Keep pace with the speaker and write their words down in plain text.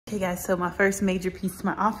Okay guys, so my first major piece to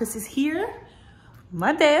my office is here,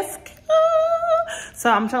 my desk.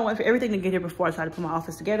 So I'm trying to wait for everything to get here before I try to put my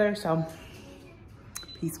office together. So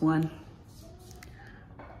piece one.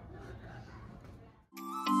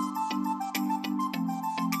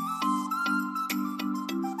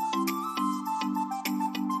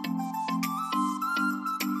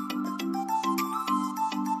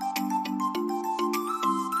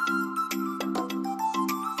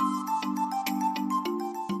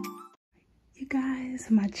 Guys,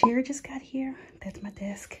 my chair just got here. That's my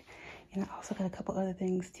desk, and I also got a couple other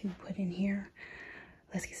things to put in here.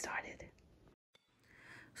 Let's get started.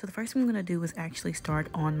 So the first thing I'm going to do is actually start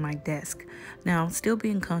on my desk. Now, still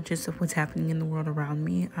being conscious of what's happening in the world around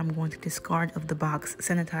me, I'm going to discard of the box,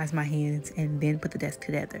 sanitize my hands, and then put the desk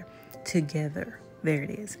together. There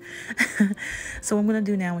it is. So what I'm going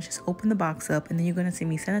to do now is just open the box up, and then you're going to see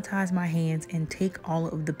me sanitize my hands and take all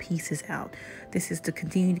of the pieces out. This is to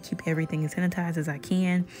continue to keep everything as sanitized as I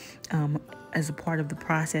can. As a part of the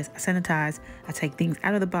process, I sanitize, I take things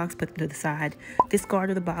out of the box, put them to the side,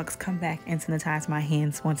 discard of the box, come back and sanitize my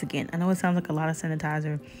hands once again. I know it sounds like a lot of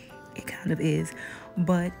sanitizer. It kind of is,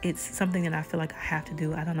 but it's something that I feel like I have to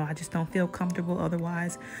do. I don't know, I just don't feel comfortable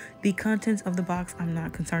otherwise. The contents of the box I'm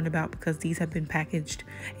not concerned about because these have been packaged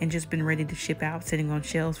and just been ready to ship out, sitting on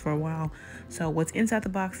shelves for a while. So what's inside the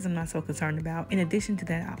boxes I'm not so concerned about. In addition to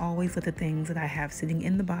that, I always let the things that I have sitting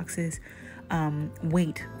in the boxes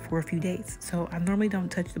wait for a few days. So I normally don't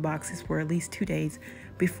touch the boxes for at least 2 days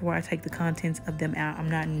before I take the contents of them out. I'm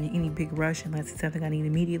not in any big rush unless it's something I need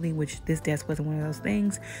immediately, which this desk wasn't one of those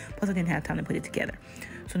things. Plus I didn't have time to put it together.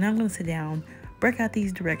 So now I'm going to sit down, break out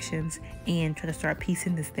these directions, and try to start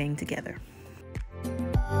piecing this thing together.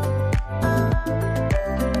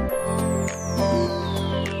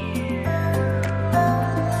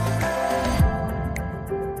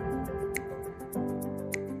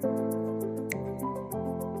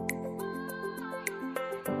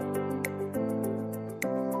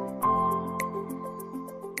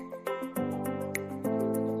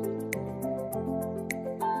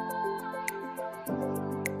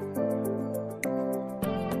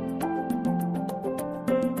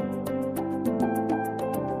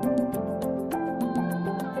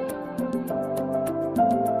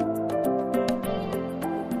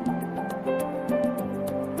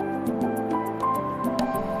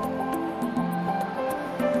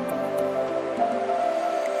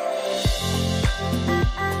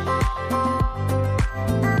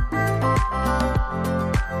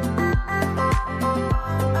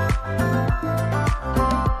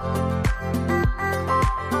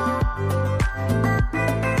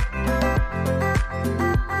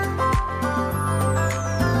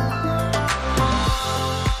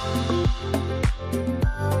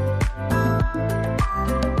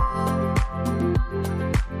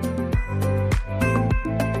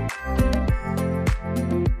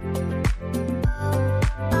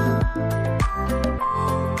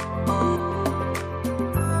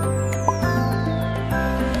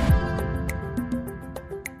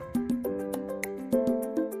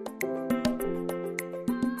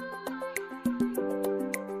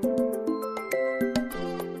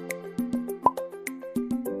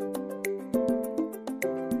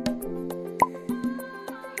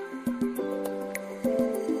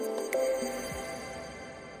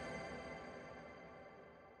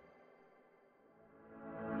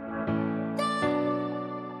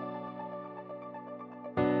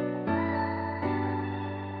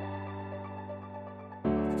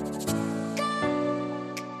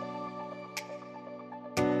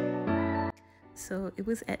 So it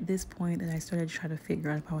was at this point that I started to try to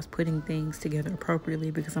figure out if I was putting things together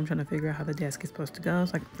appropriately, because I'm trying to figure out how the desk is supposed to go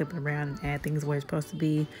so I can flip it around and add things where it's supposed to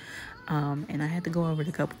be. And I had to go over it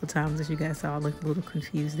a couple of times. As you guys saw, I looked a little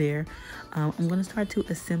confused there. I'm going to start to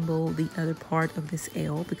assemble the other part of this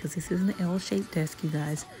L, because this is an L-shaped desk, you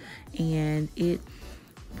guys. And it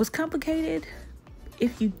was complicated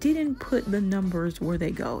if you didn't put the numbers where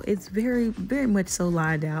they go. It's very, very much so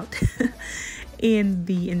lined out in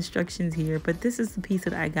the instructions here, but this is the piece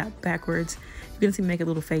that I got backwards. You're gonna see me make a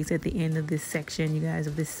little face at the end of this section, you guys,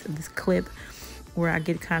 of this clip, where I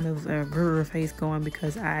get kind of a grr face going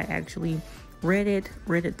because I actually read it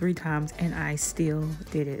 3 times and I still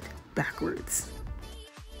did it backwards.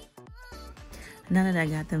 Now that I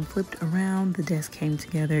got them flipped around, the desk came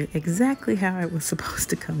together exactly how it was supposed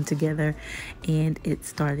to come together, and it's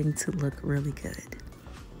starting to look really good.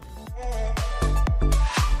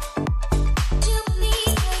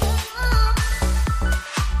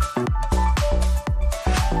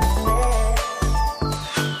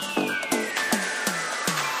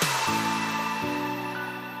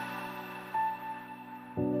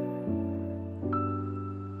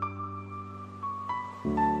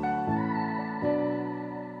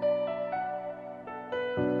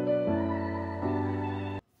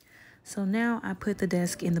 So now I put the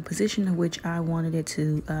desk in the position in which I wanted it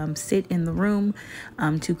to sit in the room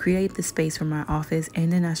to create the space for my office.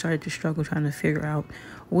 And then I started to struggle trying to figure out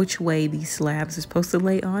which way these slabs are supposed to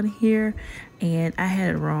lay on here. And I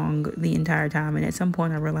had it wrong the entire time. And at some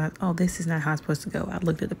point I realized, oh, this is not how it's supposed to go. I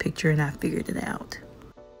looked at the picture and I figured it out.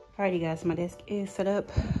 Alrighty guys, my desk is set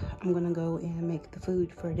up. I'm gonna go and make the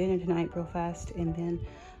food for dinner tonight real fast. And then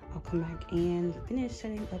I'll come back and finish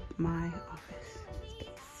setting up my office space.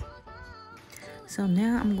 So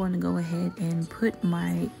now I'm going to go ahead and put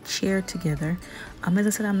my chair together. As I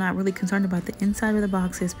said, I'm not really concerned about the inside of the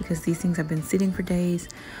boxes because these things have been sitting for days.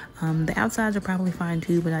 The outsides are probably fine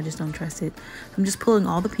too, but I just don't trust it. I'm just pulling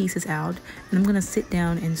all the pieces out and I'm going to sit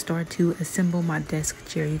down and start to assemble my desk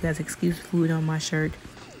chair. You guys excuse the fluid on my shirt.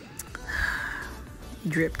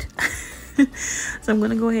 Dripped. So I'm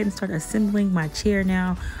going to go ahead and start assembling my chair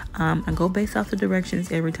now. I go based off the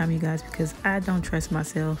directions every time, you guys, because I don't trust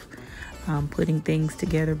myself putting things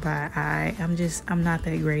together by eye. I'm not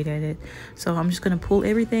that great at it. So I'm just going to pull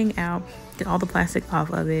everything out, get all the plastic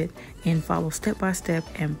off of it, and follow step by step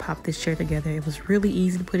and pop this chair together. It was really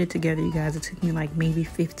easy to put it together, you guys. It took me like maybe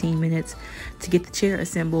 15 minutes to get the chair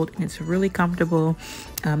assembled, and it's really comfortable.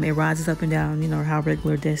 It rises up and down, you know how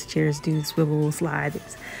regular desk chairs do, swivel, slide.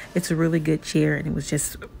 It's a really good chair, and it was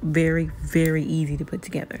just very, very easy to put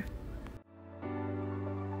together.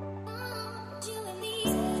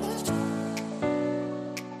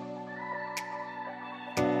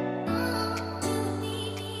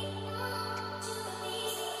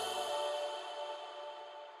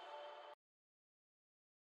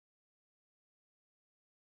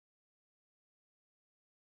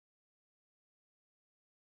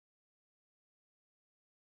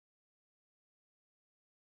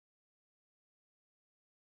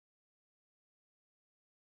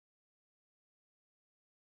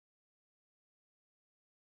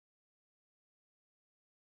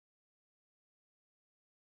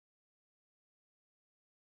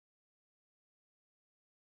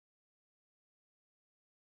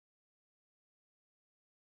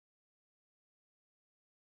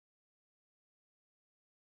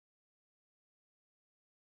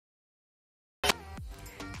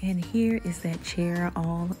 And here is that chair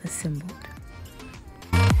all assembled.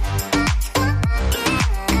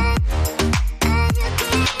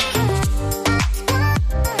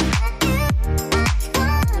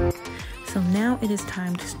 So now it is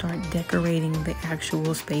time to start decorating the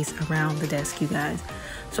actual space around the desk, you guys.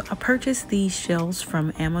 So I purchased these shelves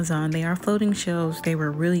from Amazon. They are floating shelves. They were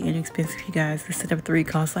really inexpensive, you guys. The set of 3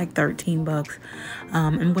 cost like 13 bucks.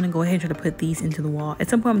 I'm going to go ahead and try to put these into the wall. At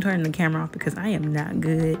some point, I'm turning the camera off because I am not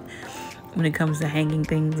good when it comes to hanging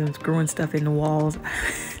things and screwing stuff in the walls.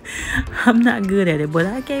 I'm not good at it, but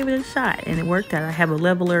I gave it a shot and it worked out. I have a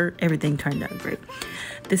leveler. Everything turned out great.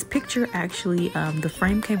 This picture actually, the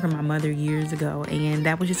frame came from my mother years ago, and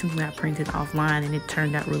that was just something I printed offline, and it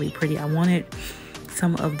turned out really pretty. I wanted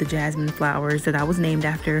some of the jasmine flowers that I was named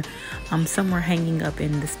after somewhere hanging up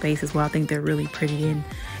in the space as well. I think they're really pretty, and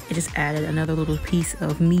it just added another little piece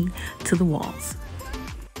of me to the walls.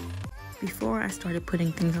 Before I started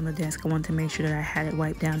putting things on the desk, I wanted to make sure that I had it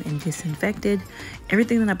wiped down and disinfected.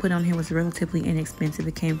 Everything that I put on here was relatively inexpensive.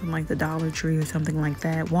 It came from like the Dollar Tree or something like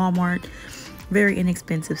that, Walmart. Very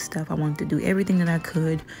inexpensive stuff. I wanted to do everything that I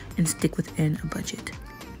could and stick within a budget.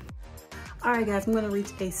 All right, guys, I'm going to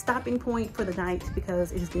reach a stopping point for the night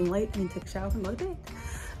because it is getting late. I need to take a shower and go to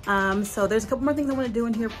bed. So there's a couple more things I want to do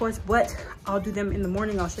in here, of course, but I'll do them in the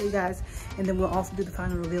morning. I'll show you guys, and then we'll also do the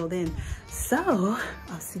final reveal then. So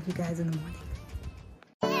I'll see you guys in the morning.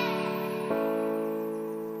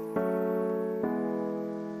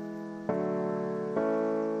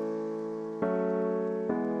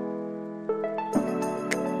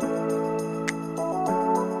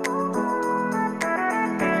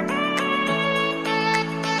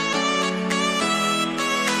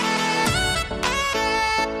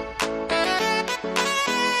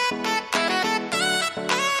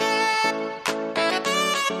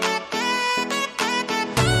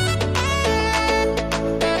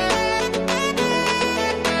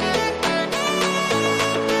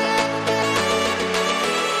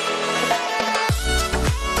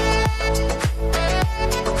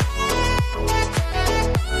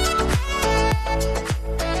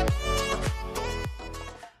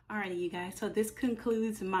 So this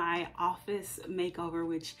concludes my office makeover,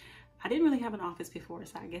 which I didn't really have an office before,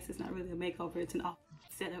 so I guess it's not really a makeover, it's an office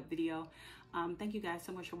setup video. Thank you guys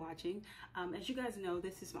so much for watching. As you guys know,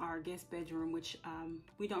 this is our guest bedroom, which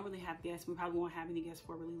we don't really have guests. We probably won't have any guests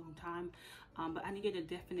for a really long time, but I needed a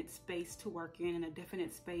definite space to work in and a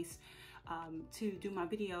definite space to do my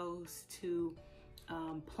videos, to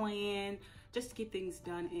plan, just to get things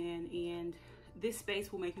done in. And this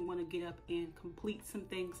space will make me want to get up and complete some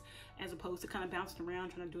things, as opposed to kind of bouncing around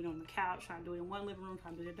trying to do it on the couch, trying to do it in one living room,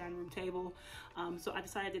 trying to do it at the dining room table. So I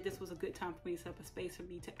decided that this was a good time for me to set up a space for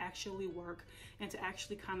me to actually work and to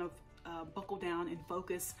actually kind of buckle down and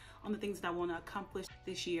focus on the things that I want to accomplish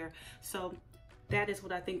this year. So that is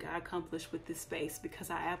what I think I accomplished with this space, because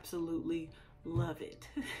I absolutely love it.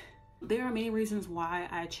 There are many reasons why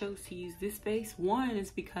I chose to use this space. One is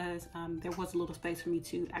because there was a little space for me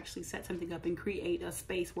to actually set something up and create a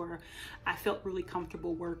space where I felt really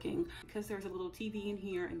comfortable working. Because there's a little TV in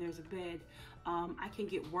here and there's a bed, I can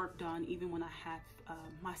get work done even when I have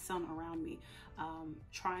my son around me.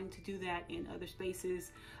 Trying to do that in other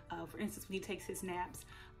spaces, for instance, when he takes his naps,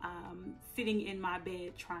 sitting in my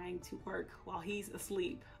bed trying to work while he's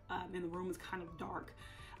asleep and the room is kind of dark,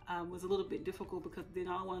 was a little bit difficult, because then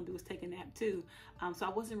all I want to do is take a nap too. So I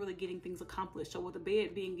wasn't really getting things accomplished. So with the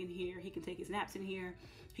bed being in here, he can take his naps in here.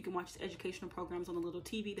 He can watch his educational programs on the little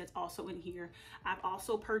TV that's also in here. I've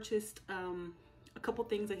also purchased a couple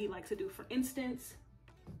things that he likes to do. For instance,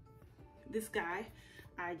 this guy,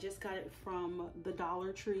 I just got it from the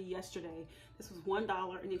Dollar Tree yesterday. This was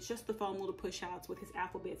 $1, and it's just the foam little push outs with his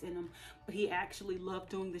alphabets in them, but he actually loved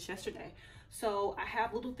doing this yesterday. So I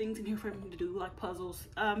have little things in here for him to do, like puzzles,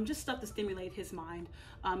 just stuff to stimulate his mind,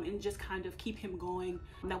 and just kind of keep him going.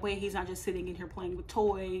 That way he's not just sitting in here playing with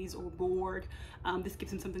toys or bored. This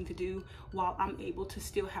gives him something to do while I'm able to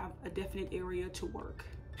still have a definite area to work.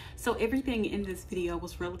 So everything in this video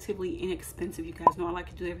was relatively inexpensive. You guys know I like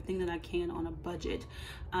to do everything that I can on a budget.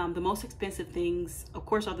 The most expensive things, of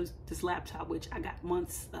course, are this laptop, which I got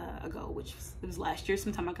months ago, which was last year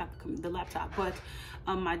sometime I got the laptop. But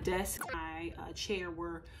my desk, my chair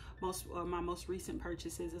were my most recent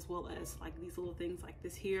purchases, as well as like these little things like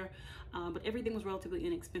this here. But everything was relatively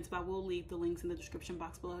inexpensive. I will leave the links in the description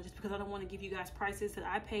box below, just because I don't want to give you guys prices that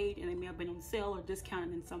I paid and they may have been on sale or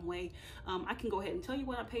discounted in some way. I can go ahead and tell you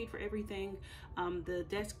what I paid for everything. The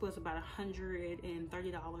desk was about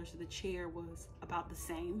 $130. The chair was about the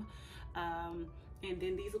same. And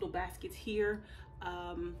then these little baskets here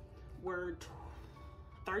were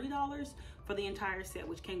 $30 for the entire set,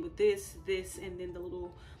 which came with this, and then the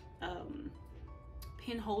little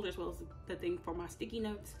pen holder, as well as the thing for my sticky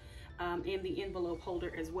notes, and the envelope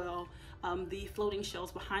holder as well. The floating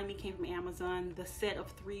shelves behind me came from Amazon. The set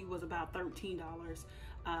of 3 was about $13,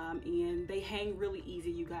 and they hang really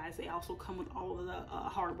easy, you guys. They also come with all of the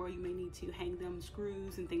hardware you may need to hang them,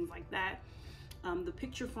 screws and things like that. The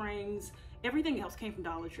picture frames, everything else came from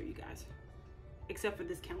Dollar Tree, you guys, except for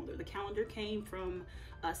this calendar. The calendar came from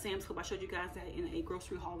Sam's Club. I showed you guys that in a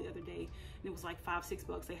grocery haul the other day, and it was like $5-6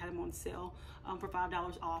 bucks. They had them on sale for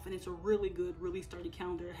 $5 off, and it's a really good, really sturdy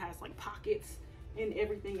calendar. It has like pockets and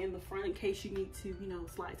everything in the front in case you need to, you know,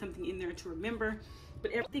 slide something in there to remember.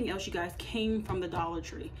 But everything else, you guys, came from the Dollar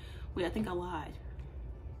Tree. Wait, I think I lied.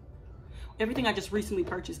 Everything I just recently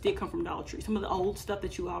purchased did come from Dollar Tree. Some of the old stuff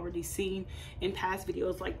that you already seen in past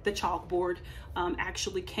videos, like the chalkboard,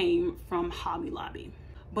 actually came from Hobby Lobby.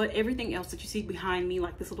 But everything else that you see behind me,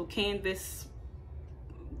 like this little canvas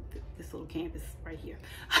right here,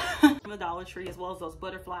 from the Dollar Tree, as well as those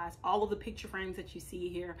butterflies, all of the picture frames that you see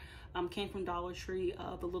here came from Dollar Tree.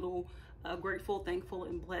 The little grateful, thankful,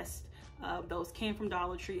 and blessed, those came from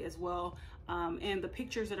Dollar Tree as well. And the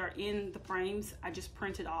pictures that are in the frames, I just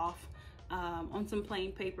printed off on some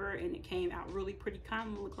plain paper, and it came out really pretty,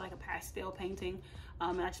 kind of looked like a pastel painting.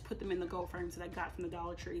 And I just put them in the gold frames that I got from the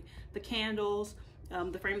Dollar Tree. The candles,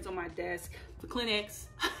 the frames on my desk, the Kleenex,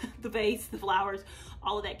 the vase, the flowers,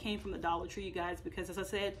 all of that came from the Dollar Tree, you guys, because as I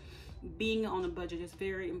said, being on a budget is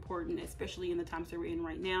very important, especially in the times that we're in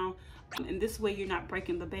right now. And this way you're not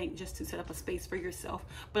breaking the bank just to set up a space for yourself.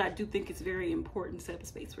 But I do think it's very important to set up a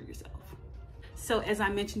space for yourself. So as I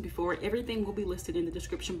mentioned before, everything will be listed in the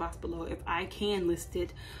description box below if I can list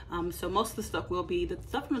it. So most of the stuff will be the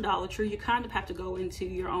stuff from the Dollar Tree. You kind of have to go into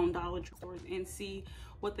your own Dollar Tree stores and see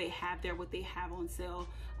what they have there, what they have on sale,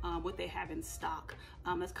 what they have in stock.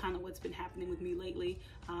 That's kind of what's been happening with me lately.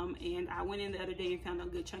 And I went in the other day and found a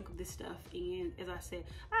good chunk of this stuff. And as I said,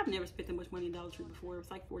 I've never spent that much money in Dollar Tree before. It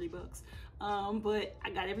was like 40 bucks. But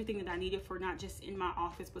I got everything that I needed for not just in my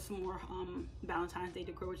office, but some more Valentine's Day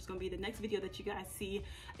decor, which is going to be the next video that you guys see,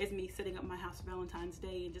 is me setting up my house for Valentine's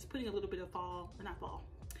Day and just putting a little bit of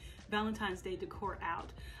Valentine's Day decor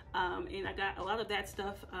out. And I got a lot of that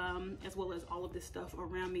stuff, as well as all of this stuff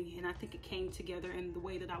around me, and I think it came together in the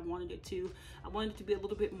way that I wanted it to. I wanted it to be a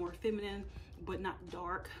little bit more feminine, but not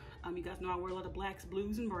dark. You guys know I wear a lot of blacks,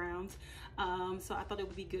 blues, and browns. So I thought it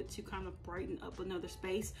would be good to kind of brighten up another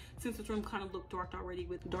space. Since this room kind of looked dark already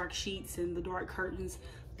with dark sheets and the dark curtains,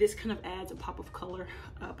 this kind of adds a pop of color,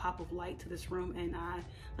 a pop of light to this room. And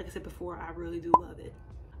like I said before, I really do love it.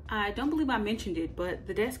 I don't believe I mentioned it, but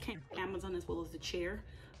the desk came from Amazon as well as the chair.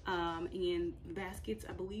 And the baskets,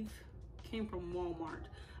 I believe, came from Walmart.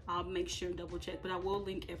 I'll make sure and double check, but I will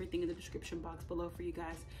link everything in the description box below for you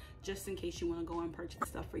guys, just in case you want to go and purchase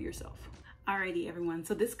stuff for yourself. Alrighty, everyone.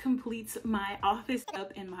 So this completes my office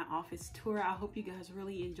up and my office tour. I hope you guys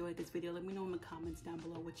really enjoyed this video. Let me know in the comments down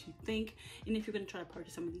below what you think. And if you're going to try to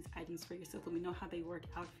purchase some of these items for yourself, let me know how they work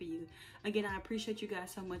out for you. Again, I appreciate you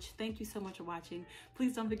guys so much. Thank you so much for watching.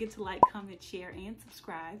 Please don't forget to like, comment, share, and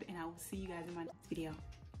subscribe. And I will see you guys in my next video.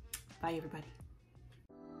 Bye, everybody.